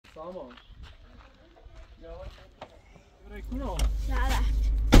سامان برای کنم شهر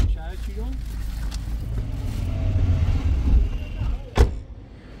شهر چی رو؟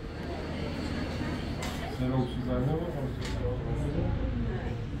 سرم سوزنده و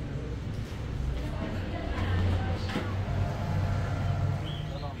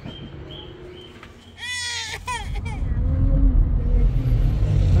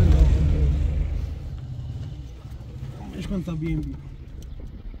اشکان تا بیم بیم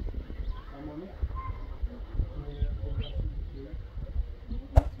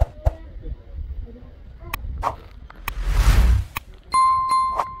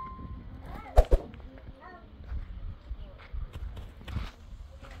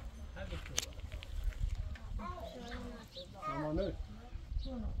سامانه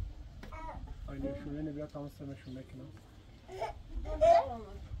aynı şuraya ne biraz tam sana şu makine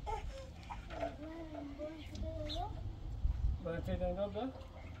ben teyden kaldı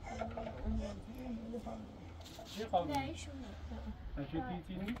ne kaldı? Açık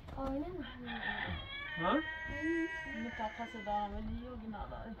tiyini? Aynen. Ha? Mutakası devam ediyor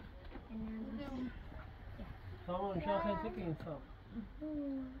günahlar. Tamam şu an sen tek insan.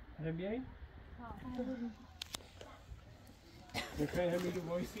 Ne biyayım? میخوای همین رو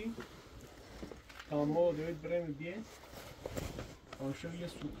وایسی تا ما دوید بریم بیایم آنشو یه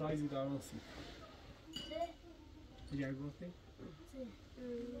سورپرایزی دارم سی دیگر گفتی؟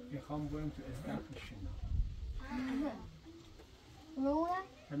 میخوام بریم تو اسکرپ میشینم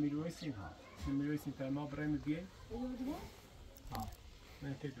همین رو وایسیم ها همین رو وایسیم تا ما بریم بیایم ها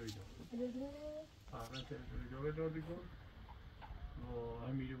من تی دویدم ها من تی دویدم دیگه و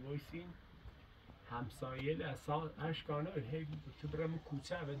همین رو وایسیم همسایه اصلا اشکانه هی تو برام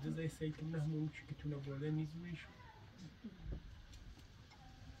کوچه و دزای سیکل نه موچ که تو نبوده نیزویش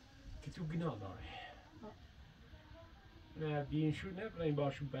که تو گناه داره نه بیین شو نه برای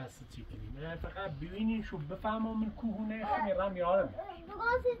باشو بحث چی کنیم نه فقط ببینین شو بفهمم من کوهونه خیلی رام یارم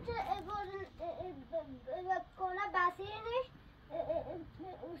بگم که کنه بسیرنش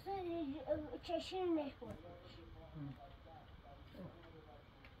چشیرنش بود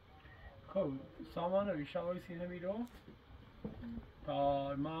خب سامان رو بیشتر سینمی رو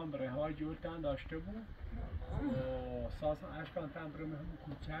تا ما هم برای های جورتن داشته بود و ساسا اشکان تن برای همون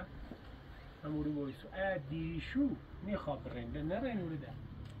کوچه همون رو بایستو دیشو میخواب برنده نرین ده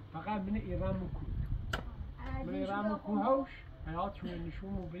فقط من ایران مکود من ایران مکود هاوش حیات شونه نشون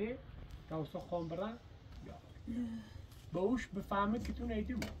مبره تا وسط خان برن باوش بفهمه که تو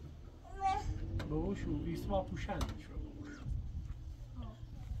نیدیم باوش و ایسوا پوشند شو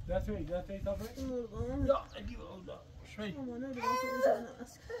That way, top right? Ja, die wil dat. Schwee.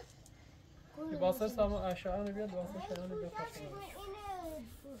 Die basar samen aşağı ne bir basar aşağı ne bir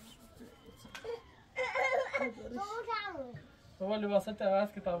Baba libasat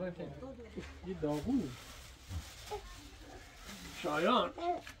tevaz kitabı için. Bir dağbu. Şayan.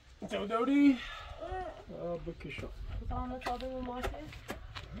 Tevdori. Bakışa. Sana tadı maaşı.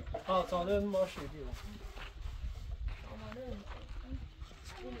 Ha, tadı maaşı diyor.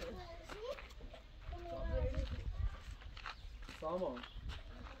 Tamam.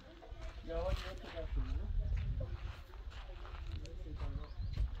 Yavaş yavaş şimdi.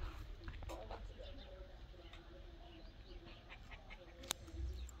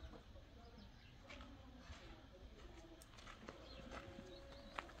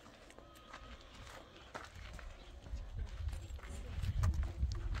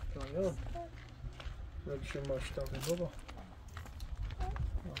 Tamam. Ne bir şey maçta baba.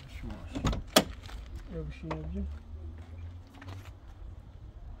 Şu maç. Ne bir şey yapayım.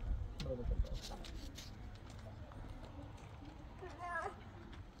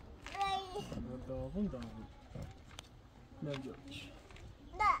 Dağın. Ne görmüş?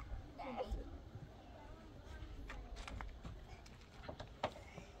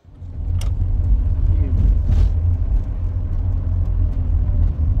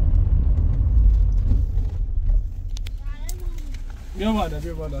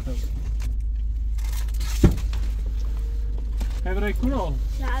 Bir bana tabii. Evre kuno.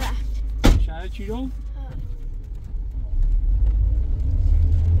 Şahane çiğdol.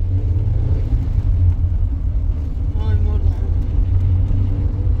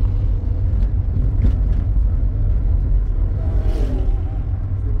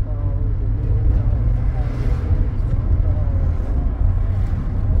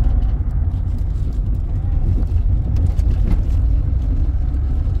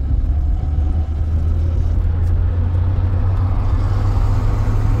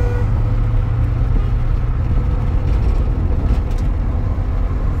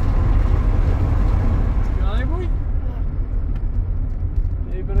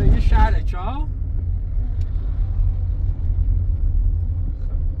 آره یه شهره چه ها؟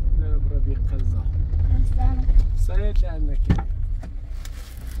 نبرا بی قضا سایت لعنکه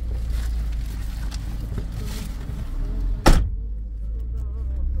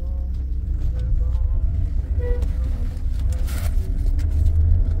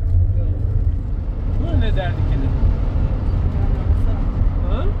نه دردی کنه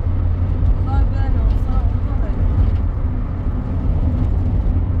ها؟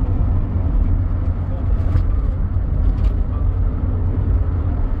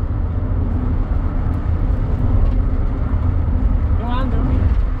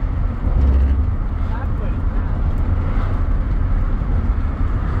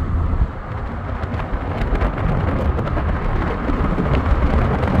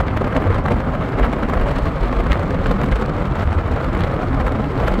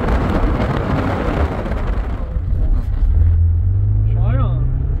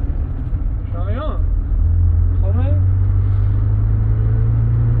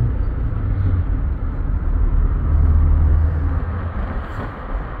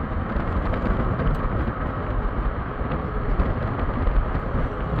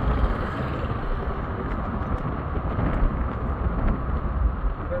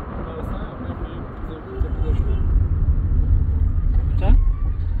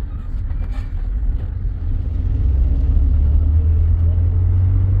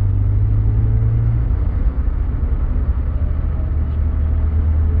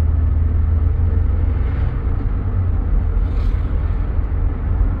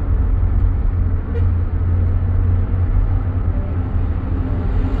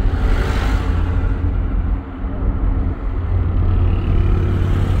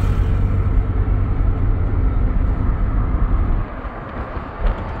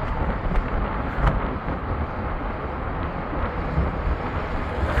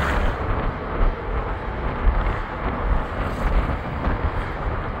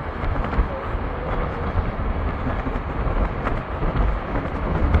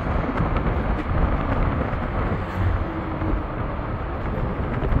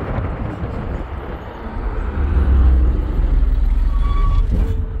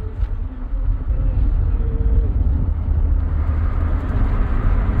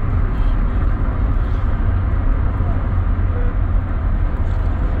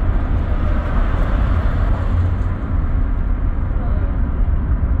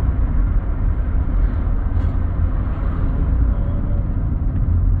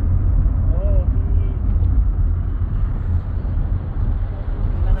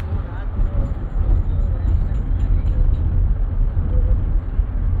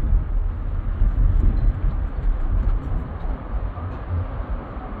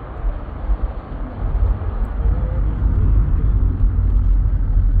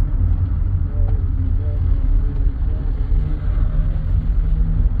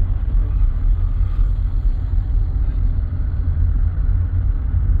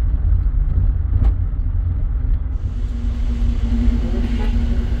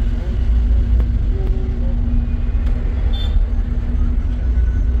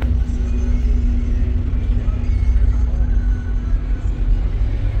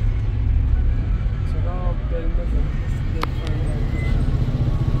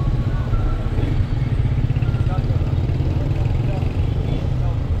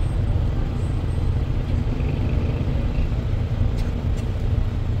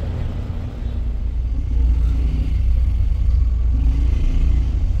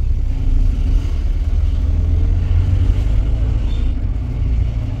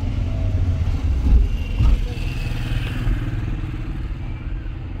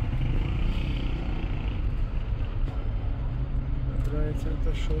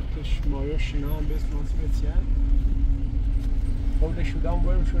 Shortes maiores sinal bis non speziell. Und ich schon dann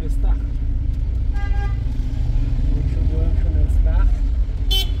wollen schon das Dach. Und schon wollen schon das Dach.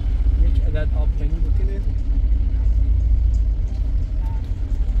 Nicht عدد آبتنی بکنه.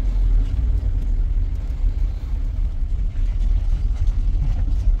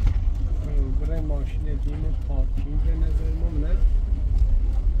 برای ماشین دیم پارکینگ نظر ما نه.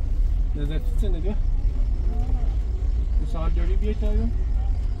 نظر چیزه نگه؟ ساعت داری بیایی تایو؟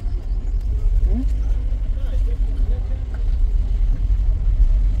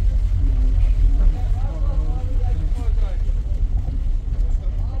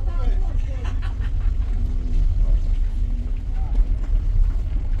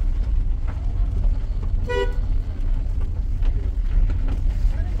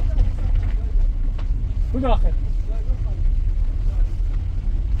 بود آخر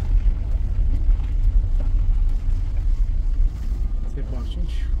سپارشون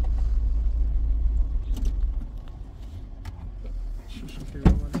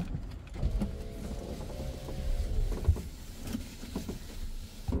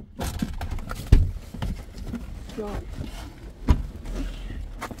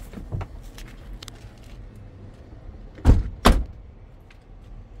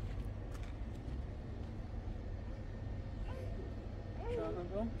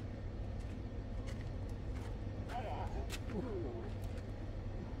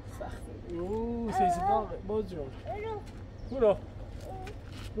اوه سیسی داغه باز جون برو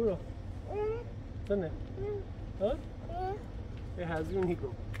برو زنه ها؟ یه هزیونی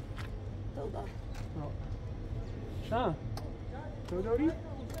کن شام تو داری؟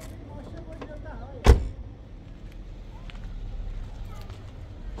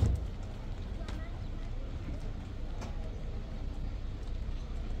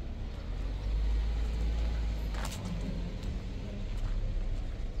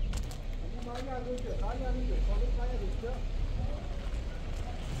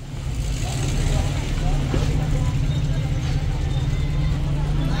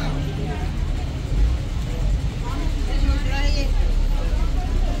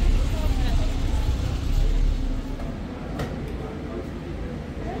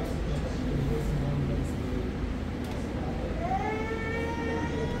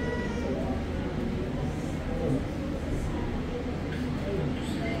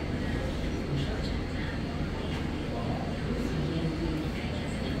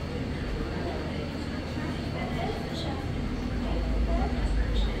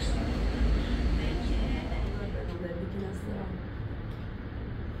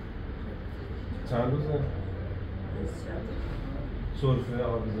 چند روزه؟ سرفه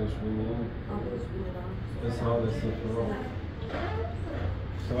آبیزش بینیم؟ اسهال استفرا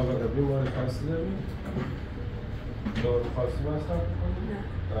سابقه بیماری خاصی داری؟ دارو خاصی مصرف می‌کنی؟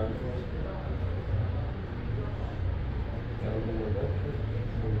 نه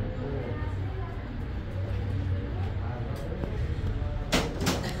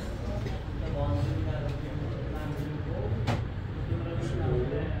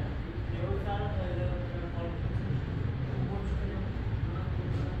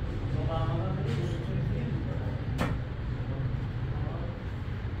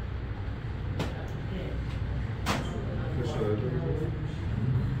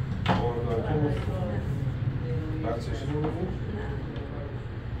بچه‌شی رو بگو؟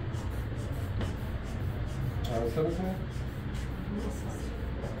 چند سالته؟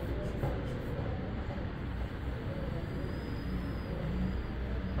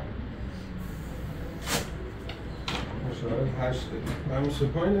 فشارت 8 همیشه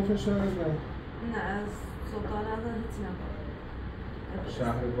پایینه فشارت نه از صبح تا نظر هیچی نکنم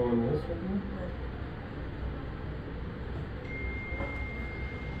شهر بانه است بگیم؟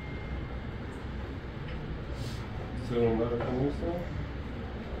 سرم براتون نیستم؟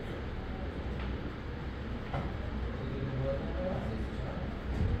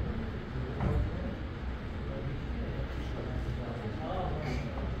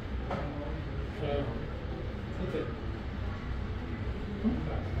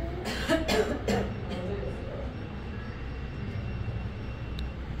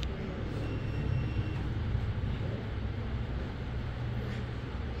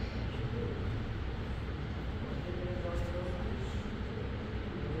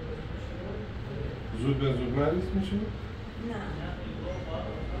 زود به زود مریض میشی؟ نه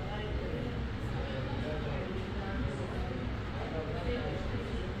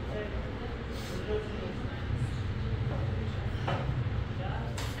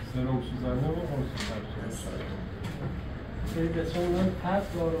سرم سوزنده و قرص سبزی خیلی بسیار من پس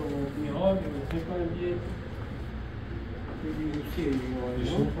داره و بیهار فکر کنم یه ویروسی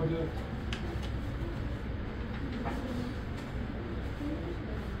ایشون خود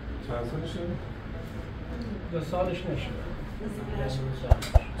چند سالشه؟ 2 سالش نشده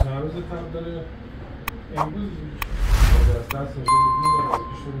چند روز تب داره؟ امروز از دست نشده بگیم و از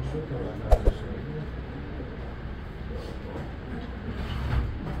پیشون میشد تا من نمیشه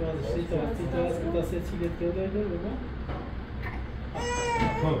da Cecília toda aí, né?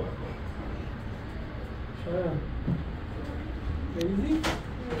 Chora. Felizinho?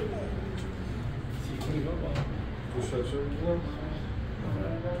 Sim, por igual. گوشتشو بگیرم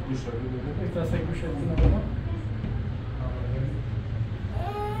گوشتشو بگیرم Está sem puxando na mão?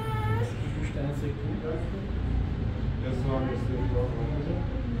 Puxando aqui. یه سوال استفاده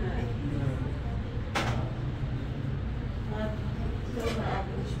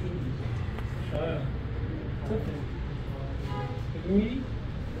Chora. Dormir?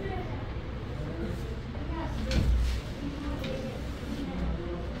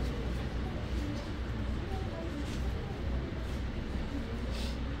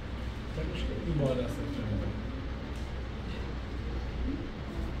 Embora essa semana.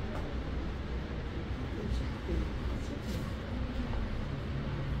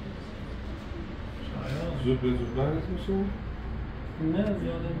 زود به زود مریض میشه؟ نه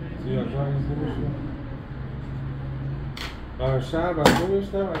زیاده زیاد مریض نمیشه شهر بنده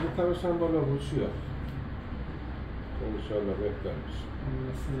میشتم اگه تبش هم بالا بود چیا؟ انشالله بهتر میشه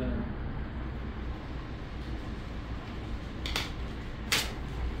مثلا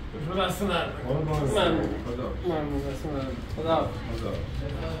شما دست نرد ممنون دست نرد خدا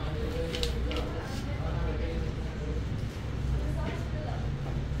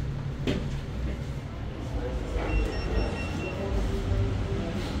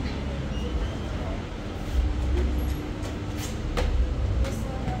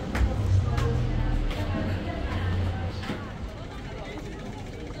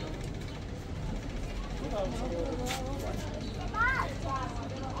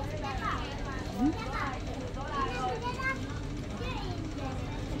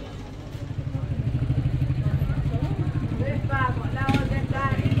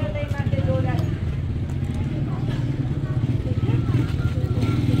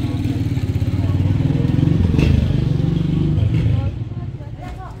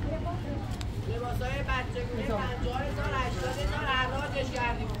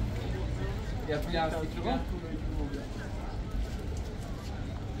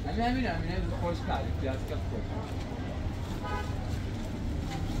همینه خوش تعریف بیاد که خوش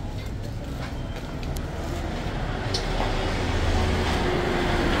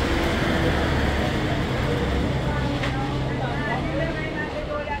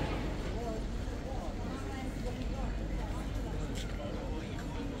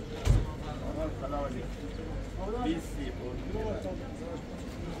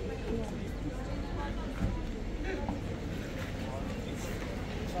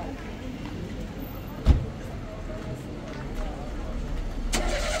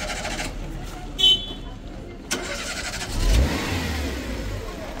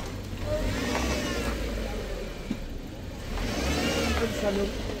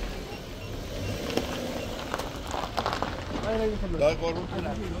لا قربون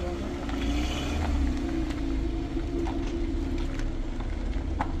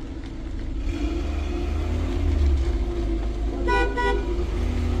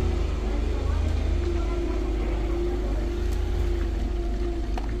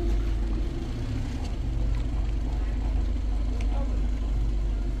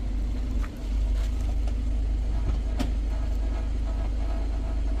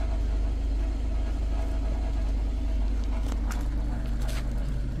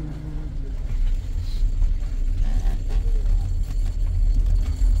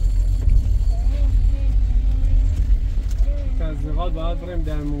باید بریم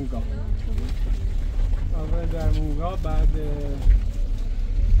در مونگا در مونگا بعد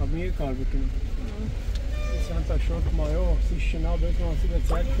همین کار بکنیم چند تا شورت مایه و سیشنا بهتون آسی به چک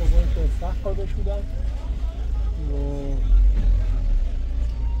شدن که سخت کادش بودن و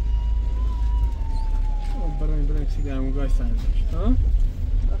بریم سی در مونگا سرزشت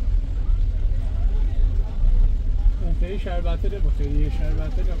انتهی شربته ده بخیری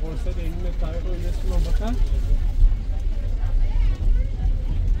شربته ده قرصه ده این تاریخ رو جسم رو بخیر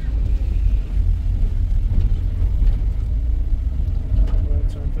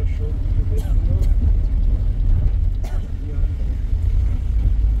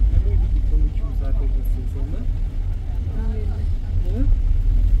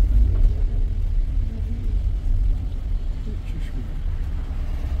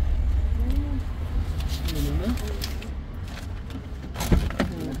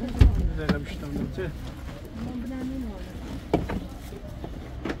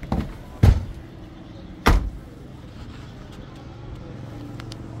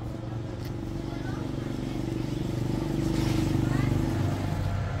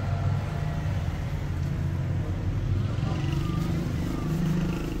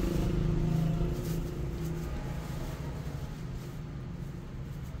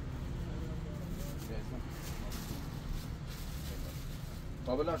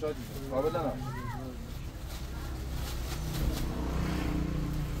قابلنا شاید قابلنا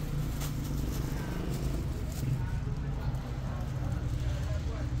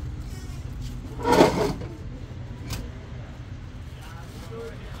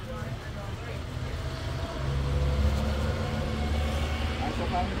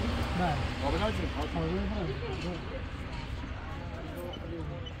قابلنا چی؟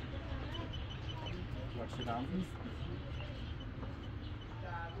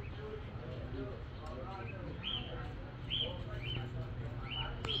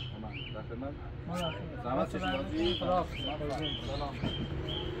 زحمت کشید. سلام.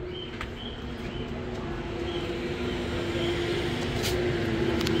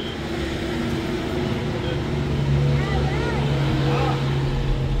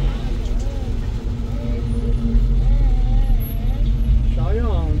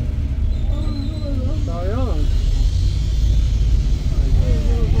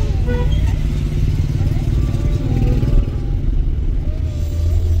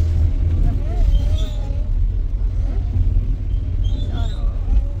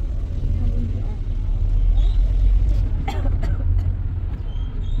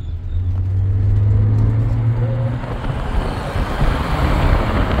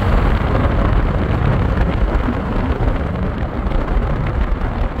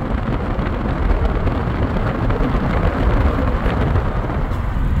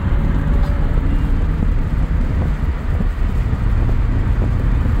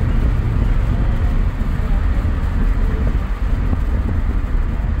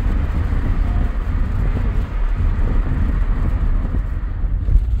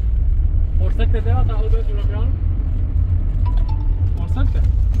 تدرات أو بيت الربيان وصلت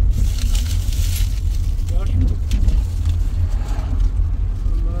يا شو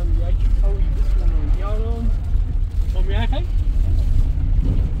من يجي قوي بسمه يارم هم يا أخي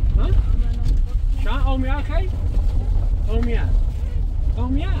ها شان هم يا أخي هم يا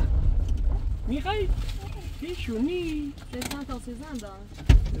میخوای؟ پیشو نی سیزن تا سیزن دار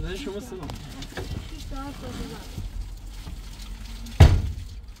سیزن شما سیزن 6 تا 7 تا سیزن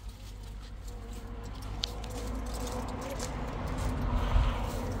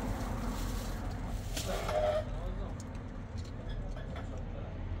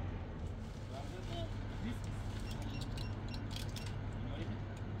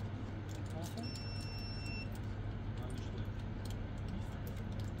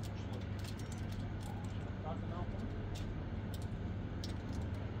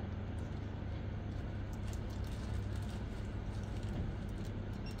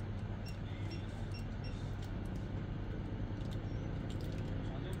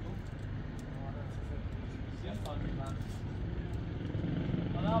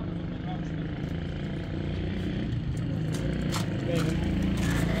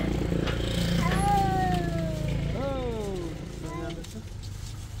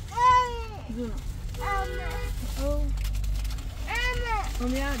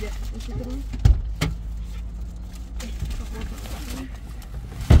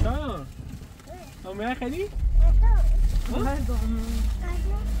هم خیلی؟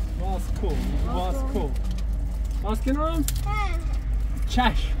 واسکو کنم؟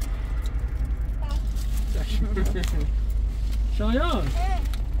 چشم شایان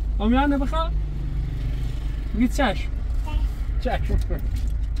هم یعنی نبخواه؟ میگی چشم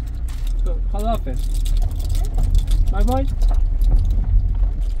خداحافظ بای بای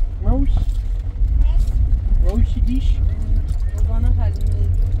روشی دیش روزانه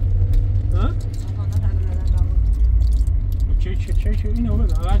خریدیم ها؟ چه اینو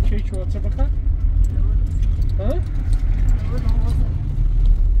بده اول چه واسه بخواه؟ ها؟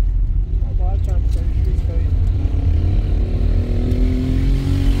 باید چند سنجویز کنید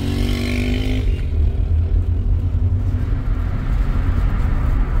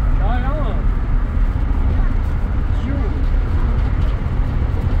شایان جون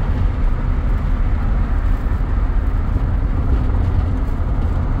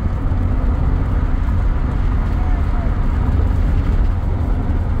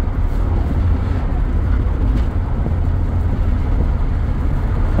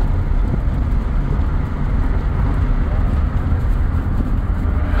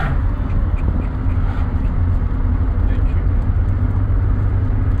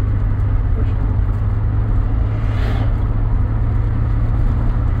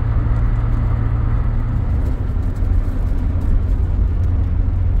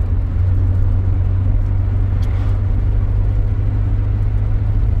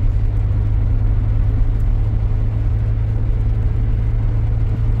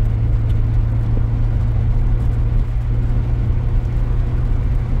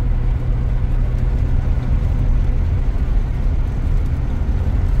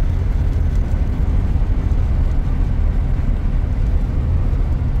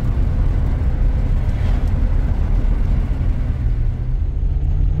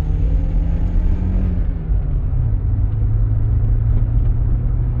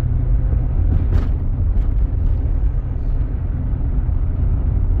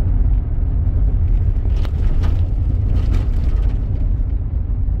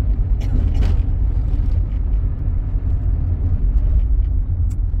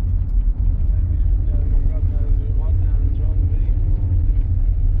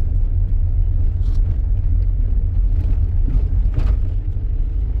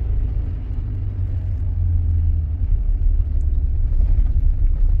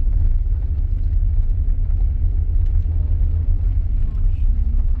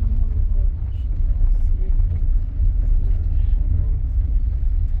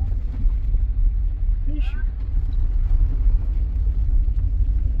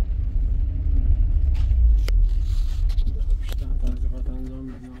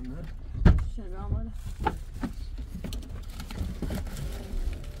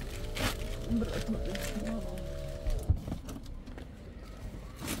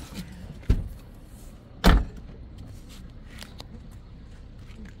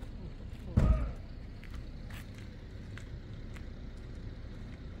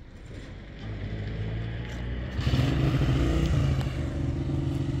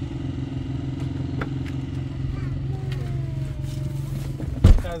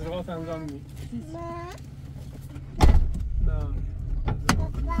تزریقات انجام میدی؟ نه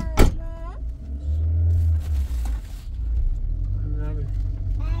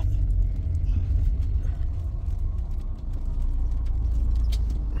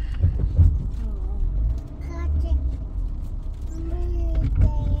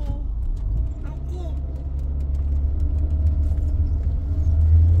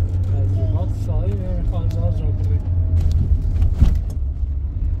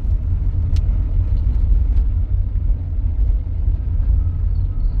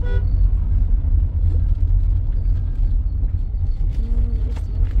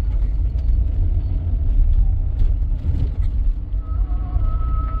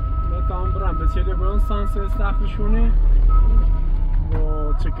استخرشونه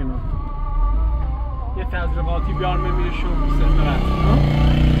و چکنه یه تزریقاتی بیار میمیره شون سفرت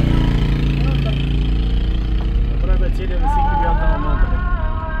برای بچه لبسی که بیاد دامان بره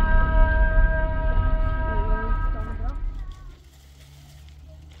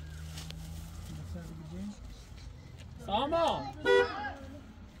سامان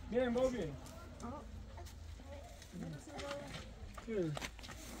بیایم بابی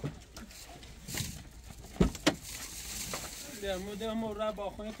ده مورد با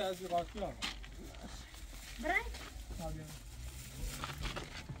خونه تزریقاتی ها برای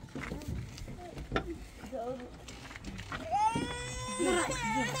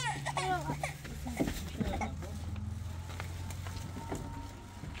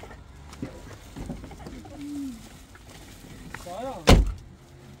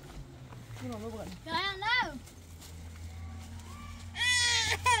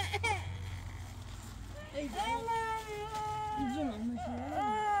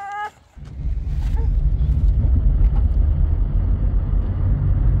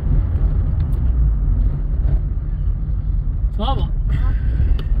Tamam.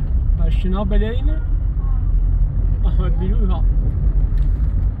 Başına belayını. Ahmet biliyor.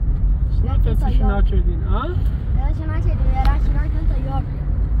 Nefesi şuna çözdün ha? Ya şuna çedim ya şuna kan tayyar.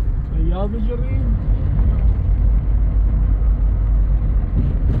 Tayyar bıcırayım.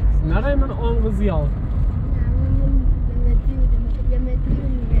 Nereye من آن غزيال؟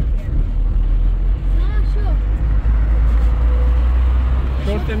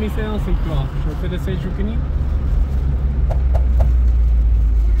 شورت میسه سیکلا شورت دسته چوکنی؟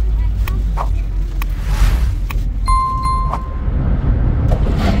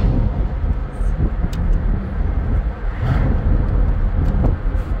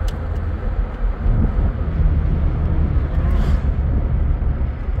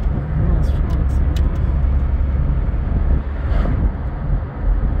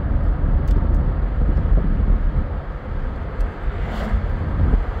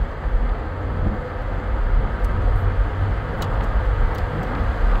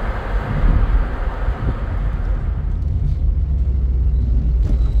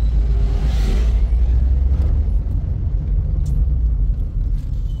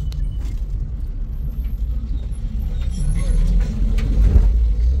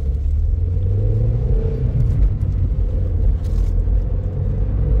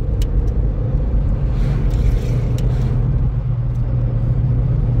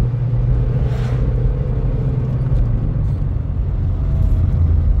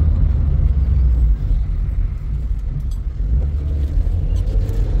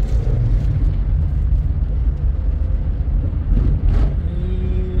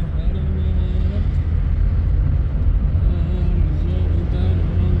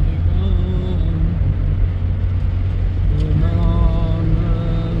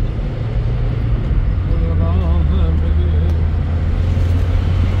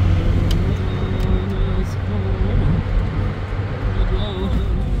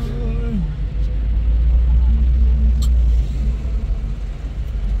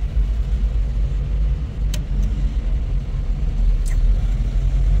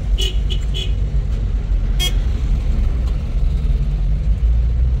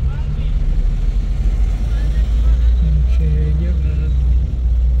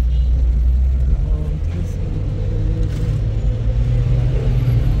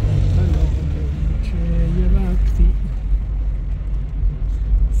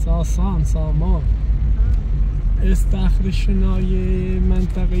 سامان استخرشنای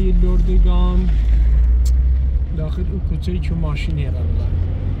منطقه لردگان داخل اون کوچه‌ای که ماشین هرم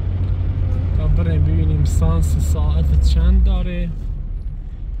تا بریم ببینیم سانس ساعت چند داره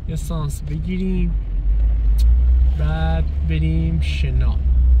یه سانس بگیریم بعد بریم شنا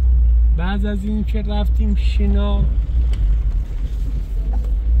بعد از این که رفتیم شنا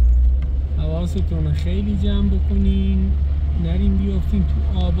حواستون خیلی جمع بکنین نریم بیافتیم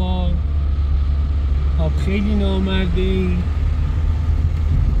تو آبار آب خیلی نامرده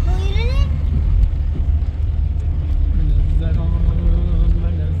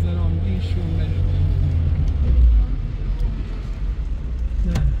منظرام ایشون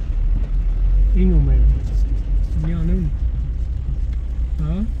نه این اومد میانم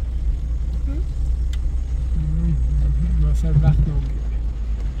ها مثلا وقت نامید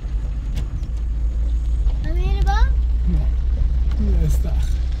امیر با نه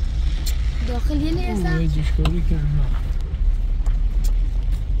استخ داخل یه نیستم یه جشکوری کنم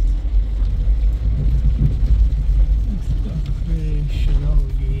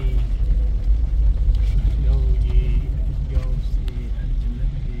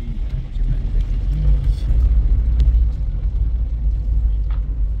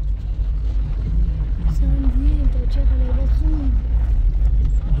چه کنه بخون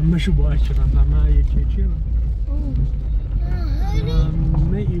همشو با اچرن همه یکی چرا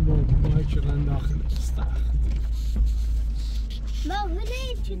همه ای با اچرن داخل استخر ما هونه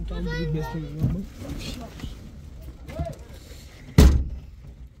چی tam bir besliyorum ama.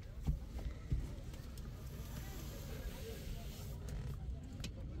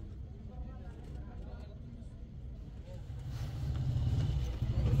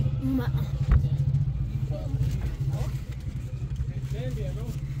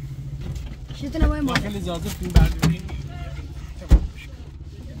 شتنا وين ما خلي زادت من بعد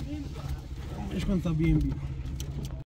مش كنت طبيعي